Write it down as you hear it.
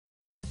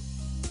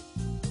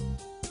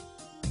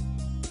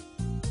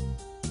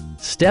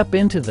Step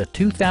into the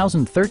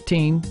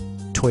 2013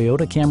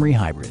 Toyota Camry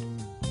Hybrid.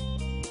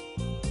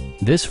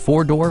 This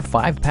four-door,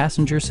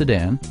 five-passenger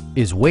sedan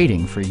is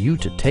waiting for you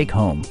to take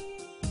home.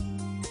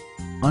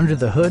 Under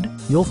the hood,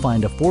 you'll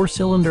find a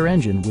four-cylinder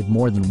engine with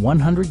more than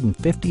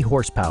 150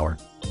 horsepower.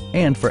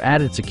 And for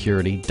added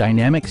security,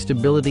 dynamic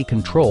stability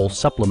control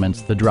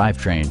supplements the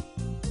drivetrain.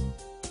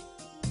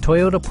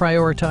 Toyota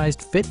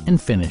prioritized fit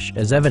and finish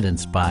as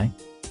evidenced by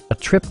a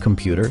trip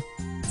computer,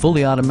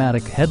 fully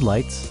automatic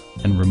headlights,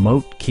 and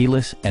remote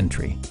keyless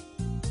entry.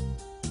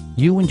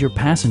 You and your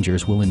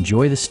passengers will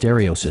enjoy the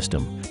stereo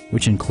system,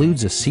 which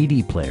includes a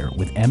CD player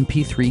with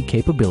MP3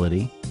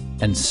 capability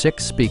and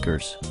 6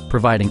 speakers,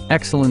 providing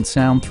excellent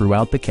sound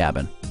throughout the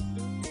cabin.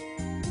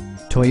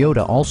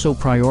 Toyota also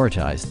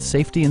prioritized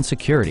safety and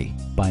security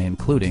by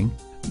including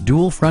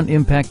dual front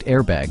impact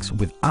airbags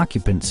with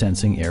occupant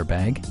sensing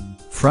airbag,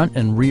 front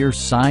and rear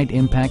side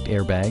impact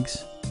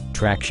airbags,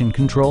 traction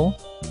control,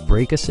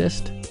 brake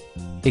assist,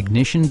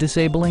 ignition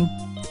disabling,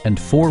 and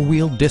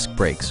four-wheel disc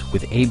brakes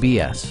with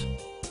ABS.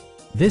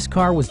 This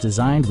car was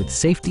designed with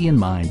safety in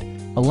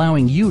mind,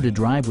 allowing you to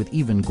drive with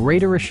even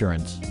greater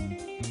assurance.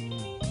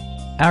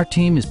 Our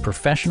team is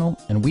professional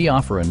and we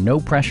offer a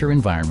no-pressure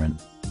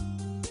environment.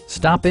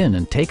 Stop in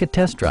and take a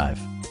test drive.